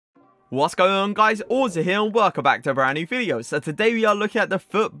What's going on, guys? Auzio here and welcome back to a brand new video. So today we are looking at the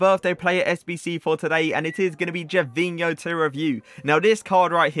FUT birthday player SBC for today, and it is going to be Gervinho to review. Now this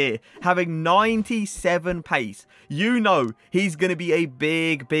card right here, having 97 pace, you know he's going to be a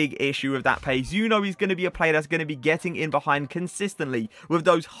big issue with that pace. You know he's going to be a player that's going to be getting in behind consistently with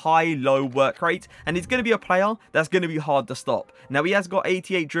those high-low work rates, and he's going to be a player that's going to be hard to stop. Now he has got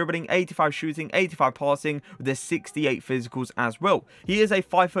 88 dribbling, 85 shooting, 85 passing with the 68 physicals as well. He is a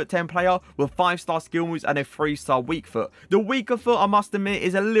 5'10" player with 5-star skill moves and a 3-star weak foot. The weaker foot, I must admit,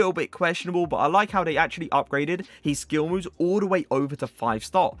 is a little bit questionable, but I like how they actually upgraded his skill moves all the way over to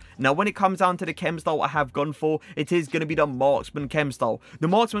 5-star. Now when it comes down to the chem style I have gone for, it is going to be the marksman chem style. The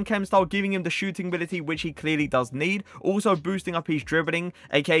marksman chem style giving him the shooting ability, which he clearly does need, also boosting up his dribbling,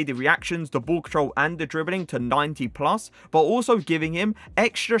 aka the reactions, the ball control and the dribbling to 90 plus, but also giving him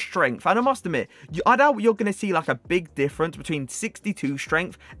extra strength. And I must admit, I doubt you're going to see like a big difference between 62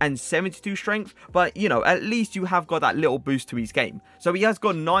 strength and 72 strength, but you know, at least you have got that little boost to his game. So he has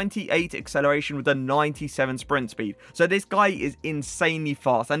got 98 acceleration with a 97 sprint speed. So this guy is insanely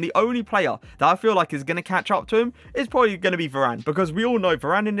fast, and the only player that I feel like is going to catch up to him is probably going to be Varane, because we all know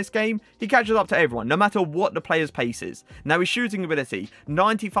Varane in this game, he catches up to everyone, no matter what the player's pace is. Now his shooting ability,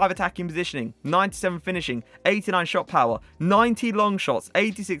 95 attacking positioning, 97 finishing, 89 shot power, 90 long shots,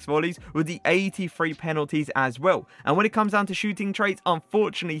 86 volleys with the 83 penalties as well. And when it comes down to shooting traits,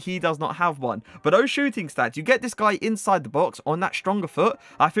 unfortunately he does not have one. But those shooting stats, you get this guy inside the box on that stronger foot,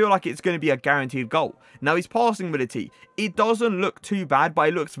 I feel like it's going to be a guaranteed goal. Now his passing ability, it doesn't look too bad, but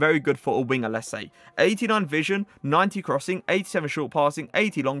it looks very good for a winger, let's say. 89 vision, 90 crossing, 87 short passing,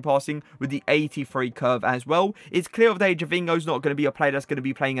 80 long passing with the 83 curve as well. It's clear that Gervinho's not going to be a player that's going to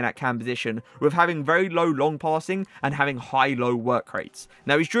be playing in that cam position, with having very low long passing and having high low work rates.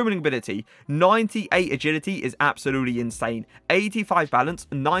 Now his dribbling ability, 98 agility is absolutely insane, 85 balance,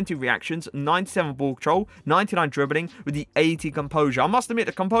 90 reactions, 97 ball control, 99 dribbling with the 80 composure. I must admit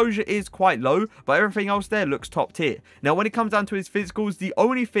the composure is quite low, but everything else there looks top tier. Now when it comes down to his physicals, the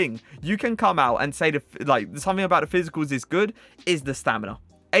only thing you can come out and say something about the physicals is good is the stamina.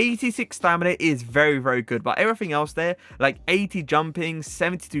 86 stamina is very good, but everything else there, like 80 jumping,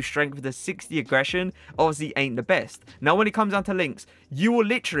 72 strength with a 60 aggression, obviously ain't the best. Now when it comes down to links, you will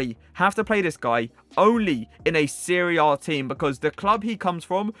literally have to play this guy only in a Serie A team, because the club he comes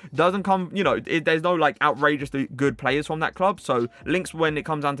from doesn't come, you know, there's no like outrageously good players from that club, so links when it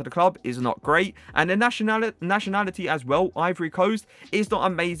comes down to the club is not great. And the nationality as well, Ivory Coast, is not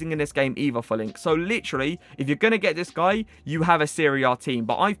amazing in this game either for links. So literally, if you're going to get this guy, you have a Serie A team.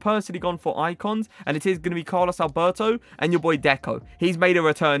 But I've personally gone for icons, and it is going to be Carlos Alberto and your boy Deco. He's made a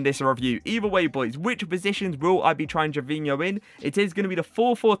return this review. Either way, boys, which positions will I be trying Gervinho in? It is going to be the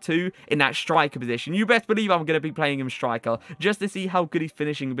 4-4-2 in that striker position. You best believe I'm going to be playing him striker just to see how good his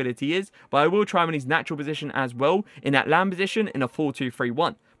finishing ability is, but I will try him in his natural position as well in that land position in a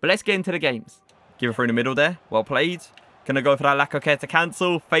 4-2-3-1. But let's get into the games. Give it through the middle there. Well played. Gonna go for that LAKEY to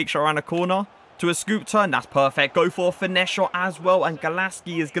cancel. Fake shot around the corner. To a scoop turn, that's perfect. Go for a finesse shot as well, and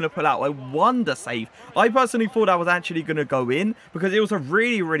Galaski is going to pull out a wonder save. I personally thought I was actually going to go in because it was a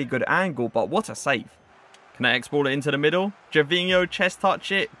really good angle, but what a save. Can I export it into the middle? Gervinho chest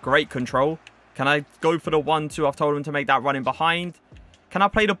touch it. Great control. Can I go for the 1-2? I've told him to make that run in behind. Can I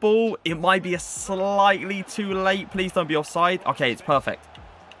play the ball? It might be a slightly too late. Please don't be offside. Okay, it's perfect.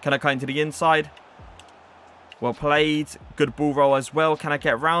 Can I cut into the inside? Well played. Good ball roll as well. Can I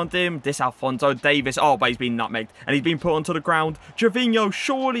get around him? This Alphonso Davies. Oh, but he's been nutmegged. And he's been put onto the ground. Gervinho,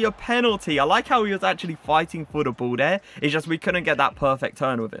 surely a penalty. I like how he was actually fighting for the ball there. It's just we couldn't get that perfect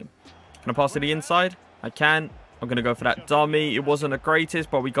turn with him. Can I pass to the inside? I can. I'm going to go for that dummy. It wasn't the greatest,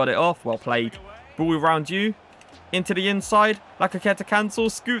 but we got it off. Well played. Ball around you. Into the inside. LAKEY to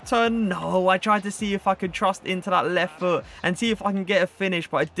cancel. Scoot turn. No, I tried to see if I could trust into that left foot and see if I can get a finish,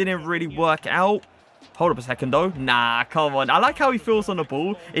 but it didn't really work out. Hold up a second though. Nah, come on. I like how he feels on the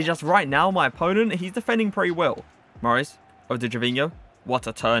ball. It's just right now my opponent, he's defending pretty well. Morris over to Gervinho. What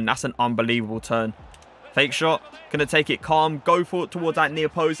a turn. That's an unbelievable turn. Fake shot. Gonna take it calm. Go for it towards that near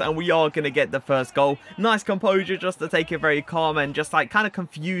post, and we are gonna get the first goal. Nice composure just to take it very calm and just like kind of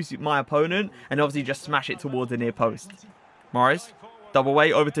confuse my opponent, and obviously just smash it towards the near post. Morris. Double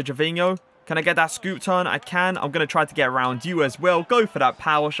way over to Gervinho. Can I get that scoop turn? I can. I'm going to try to get around you as well. Go for that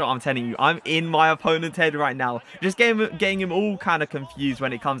power shot. I'm telling you, I'm in my opponent's head right now. Just getting him all kind of confused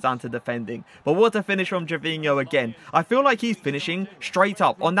when it comes down to defending. But what a finish from Gervinho again. I feel like he's finishing straight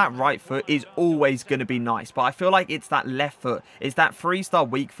up on that right foot is always going to be nice. But I feel like it's that left foot. It's that 3-star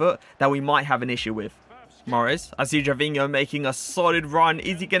weak foot that we might have an issue with. Morris. I see Gervinho making a solid run.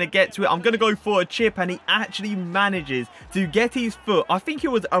 Is he going to get to it? I'm going to go for a chip, and he actually manages to get his foot. I think it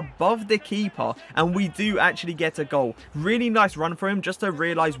was above the keeper, and we do actually get a goal. Really nice run for him just to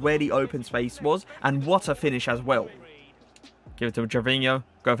realise where the open space was, and what a finish as well. Give it to Gervinho.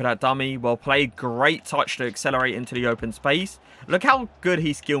 Go for that dummy. Well played. Great touch to accelerate into the open space. Look how good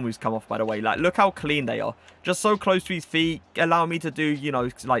his skill moves come off, by the way. Like, look how clean they are. Just so close to his feet. Allow me to do, you know,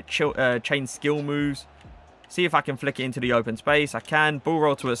 like chain skill moves. See if I can flick it into the open space. I can. Ball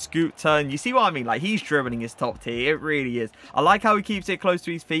roll to a scoot turn. You see what I mean? Like, he's dribbling his top tier. It really is. I like how he keeps it close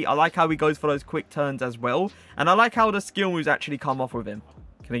to his feet. I like how he goes for those quick turns as well. And I like how the skill moves actually come off with him.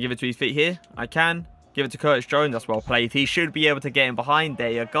 Can I give it to his feet here? I can. Give it to Curtis Jones. That's well played. He should be able to get in behind. There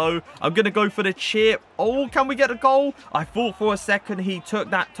you go. I'm going to go for the chip. Oh, can we get a goal? I thought for a second he took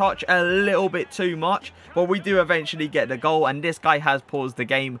that touch a little bit too much. But we do eventually get the goal. And this guy has paused the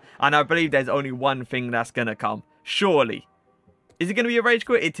game. And I believe there's only one thing that's going to come. Surely. Is it going to be a rage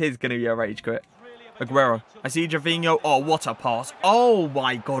quit? It is going to be a rage quit. Aguero. I see Gervinho. Oh, what a pass. Oh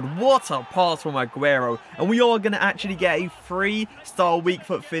my god. What a pass from Aguero. And we are going to actually get a 3-star weak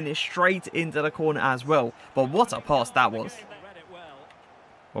foot finish straight into the corner as well. But what a pass that was.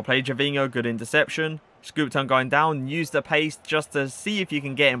 Well played, Gervinho. Good interception. Scoop turn going down. Use the pace just to see if you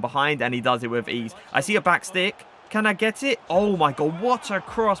can get him behind. And he does it with ease. I see a back stick. Can I get it? Oh my god, what a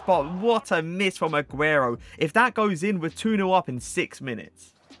crossbar. What a miss from Aguero. If that goes in, we're 2-0 up in 6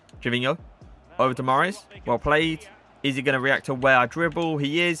 minutes. Gervinho. Over to Morris. Well played. Is he going to react to where I dribble?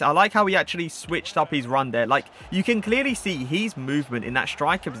 He is. I like how he actually switched up his run there. Like, you can clearly see his movement in that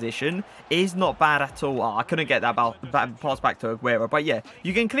striker position is not bad at all. Oh, I couldn't get that pass back to Aguero. But yeah,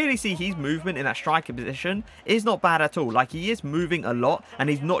 you can clearly see his movement in that striker position is not bad at all. Like, he is moving a lot, and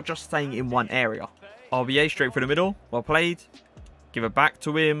he's not just staying in one area. RBA straight through the middle. Well played. Give it back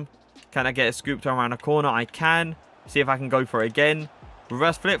to him. Can I get a scoop turn around the corner? I can. See if I can go for it again.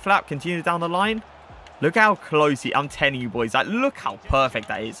 Reverse flip flap. Continue down the line. Look how close he... I'm telling you, boys. Like, look how perfect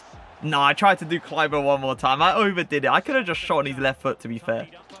that is. No, I tried to do Kleiber one more time. I overdid it. I could have just shot on his left foot, to be fair.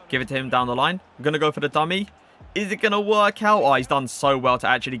 Give it to him down the line. I'm going to go for the dummy. Is it going to work out? Oh, he's done so well to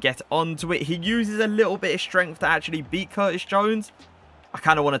actually get onto it. He uses a little bit of strength to actually beat Curtis Jones. I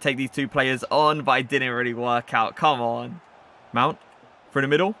kind of want to take these two players on, but it didn't really work out. Come on. Mount. Through the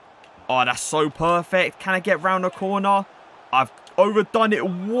middle. Oh, that's so perfect. Can I get round the corner? I've overdone it.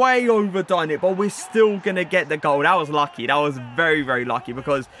 Way overdone it. But we're still going to get the goal. That was lucky. That was very, very lucky.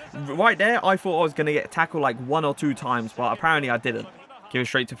 Because right there, I thought I was going to get tackled like 1 or 2 times. But apparently I didn't. Give it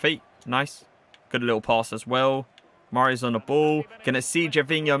straight to feet. Nice. Good little pass as well. Murray's on the ball. Gonna see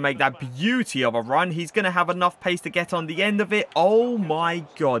Gervinho make that beauty of a run. He's gonna have enough pace to get on the end of it. Oh my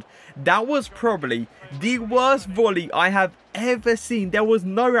god. That was probably the worst volley I have ever seen. There was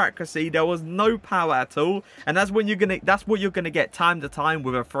no accuracy. There was no power at all. And that's what you're gonna get time to time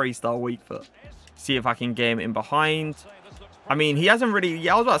with a 3-star weak foot. See if I can get him in behind. I mean, he hasn't really...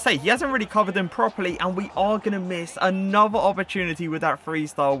 Yeah, I was about to say, he hasn't really covered him properly, and we are going to miss another opportunity with that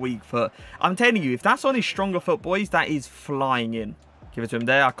 3-star weak foot. I'm telling you, if that's on his stronger foot, boys, that is flying in. Give it to him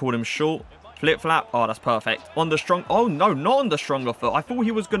there. I called him short. Flip-flap. Oh, that's perfect. On the strong... Oh, no, not on the stronger foot. I thought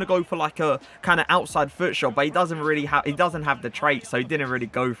he was going to go for, like, a kind of outside foot shot, but he doesn't have the trait, so he didn't really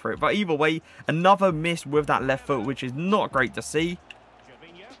go for it. But either way, another miss with that left foot, which is not great to see.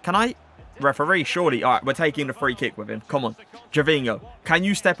 Can I... Referee, surely. All right, we're taking the free kick with him. Come on. Gervinho, can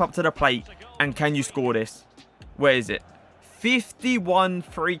you step up to the plate and can you score this? Where is it? 51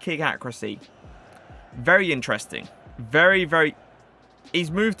 free kick accuracy. Very interesting. Very, very...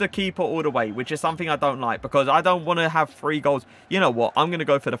 He's moved the keeper all the way, which is something I don't like because I don't want to have 3 goals. You know what? I'm going to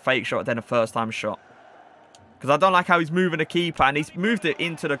go for the fake shot then a first time shot. Because I don't like how he's moving the keeper and he's moved it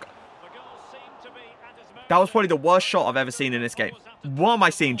into the... That was probably the worst shot I've ever seen in this game. What am I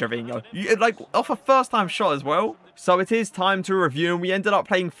seeing, Gervinho? Like, off a first-time shot as well. So it is time to review, and we ended up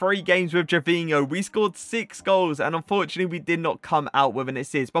playing 3 games with Gervinho. We scored 6 goals, and unfortunately, we did not come out with an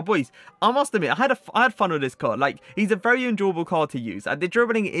assist. But boys, I must admit, I had fun with this card. Like, he's a very enjoyable card to use. And the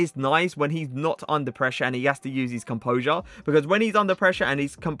dribbling is nice when he's not under pressure and he has to use his composure. Because when he's under pressure and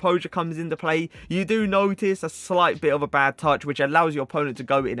his composure comes into play, you do notice a slight bit of a bad touch, which allows your opponent to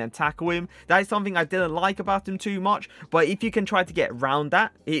go in and tackle him. That is something I didn't like about him too much. But if you can try to get around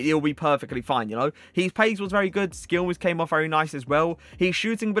that, it'll be perfectly fine, you know. His pace was very good. Skill came off very nice as well. His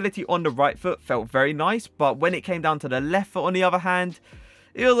shooting ability on the right foot felt very nice, but when it came down to the left foot on the other hand,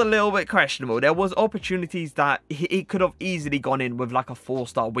 it was a little bit questionable. There was opportunities that it could have easily gone in with like a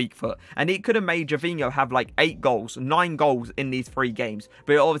 4-star weak foot, and it could have made Gervinho have like 8 goals, 9 goals in these 3 games,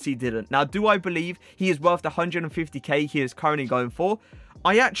 but it obviously didn't. Now, do I believe he is worth the 150k he is currently going for?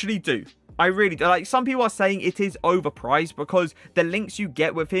 I actually do. I really do. Like, some people are saying it is overpriced because the links you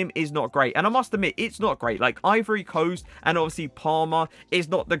get with him is not great. And I must admit, it's not great. Like, Ivory Coast and obviously Parma is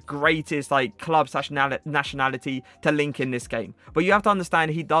not the greatest, like, club/nationality to link in this game. But you have to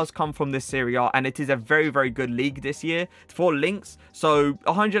understand, he does come from this Serie A, and it is a very, very good league this year for links. So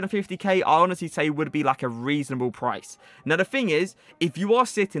 150k, I honestly say would be like a reasonable price. Now, the thing is, if you are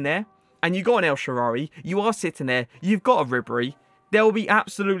sitting there and you got an El Shaarawy, you are sitting there, you've got a Ribery, there will be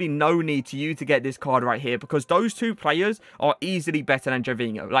absolutely no need to you to get this card right here, because those two players are easily better than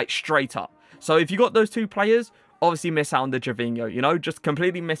Gervinho, like straight up. So if you got those two players, obviously miss out on the Gervinho, you know, just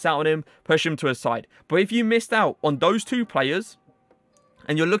completely miss out on him, push him to a side. But if you missed out on those two players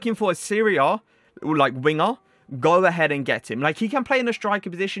and you're looking for a Serie A, like, winger, go ahead and get him. Like, he can play in a striker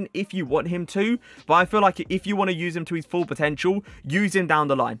position if you want him to, but I feel like if you want to use him to his full potential, use him down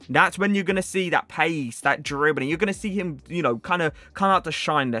the line. That's when you're going to see that pace, that dribbling. You're going to see him, you know, kind of come out to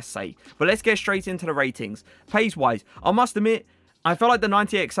shine, let's say. But let's get straight into the ratings. Pace-wise, I must admit, I felt like the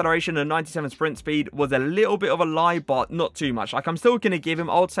 98 acceleration and 97 sprint speed was a little bit of a lie, but not too much. Like, I'm still going to give him,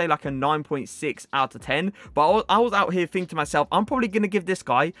 I would say, like a 9.6 out of 10. But I was out here thinking to myself, I'm probably going to give this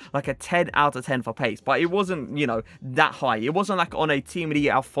guy like a 10 out of 10 for pace. But it wasn't, you know, that high. It wasn't like on a Team Elite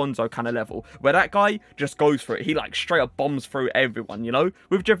Alfonso kind of level, where that guy just goes for it. He like straight up bombs through everyone, you know.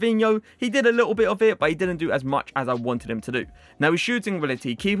 With Gervinho, he did a little bit of it, but he didn't do as much as I wanted him to do. Now, his shooting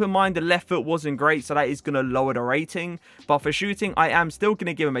ability, keep in mind the left foot wasn't great, so that is going to lower the rating. But for shooting, I am still going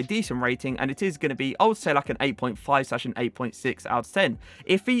to give him a decent rating, and it is going to be, I would say, like an 8.5/an 8.6 out of 10.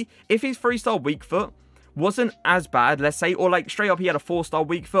 If his 3-star weak foot wasn't as bad, let's say, or like straight up he had a 4-star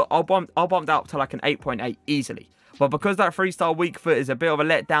weak foot, I'll bump that up to like an 8.8 easily. But because that 3-star weak foot is a bit of a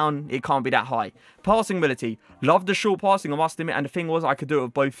letdown, it can't be that high. Passing ability. Love the short passing, I must admit. And the thing was, I could do it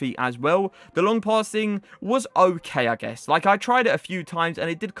with both feet as well. The long passing was okay, I guess. Like, I tried it a few times and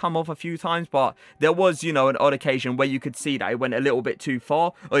it did come off a few times. But there was, you know, an odd occasion where you could see that it went a little bit too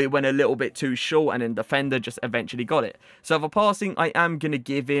far, or it went a little bit too short, and then the defender just eventually got it. So for passing, I am going to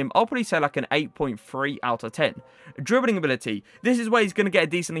give him, I'll probably say like an 8.3 out of 10. Dribbling ability. This is where he's going to get a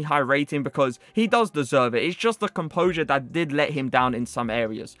decently high rating because he does deserve it. It's just the composure that did let him down in some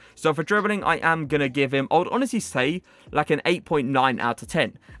areas. So for dribbling, I am going to give him, I would honestly say, like an 8.9 out of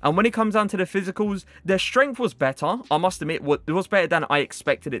 10. And when it comes down to the physicals, their strength was better. I must admit, it was better than I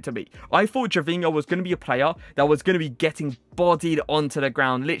expected it to be. I thought Gervinho was going to be a player that was going to be getting bodied onto the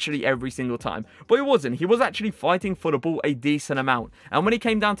ground literally every single time. But it wasn't. He was actually fighting for the ball a decent amount. And when it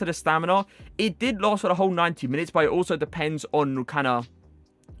came down to the stamina, it did last for the whole 90 minutes, but it also depends on kind of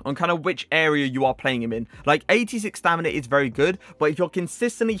which area you are playing him in. Like, 86 stamina is very good, but if you're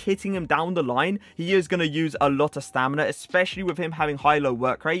consistently hitting him down the line, he is going to use a lot of stamina, especially with him having high-low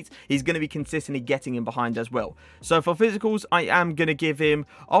work rates. He's going to be consistently getting him behind as well. So for physicals, I am going to give him,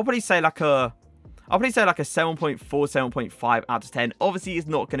 I'll probably say like a 7.4, 7.5 out of 10. Obviously, it's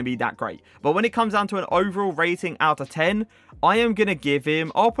not going to be that great. But when it comes down to an overall rating out of 10, I am going to give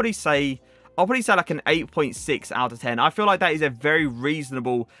him, I'll probably say like an 8.6 out of 10. I feel like that is a very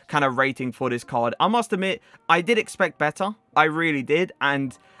reasonable kind of rating for this card. I must admit, I did expect better. I really did.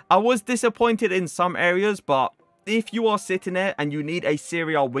 And I was disappointed in some areas, but if you are sitting there and you need a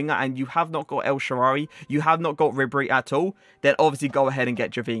Serie A winger and you have not got El Shaarawy, you have not got Ribery at all, then obviously go ahead and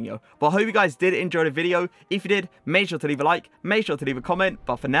get Gervinho. But I hope you guys did enjoy the video. If you did, make sure to leave a like, make sure to leave a comment.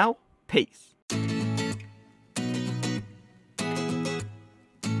 But for now, peace.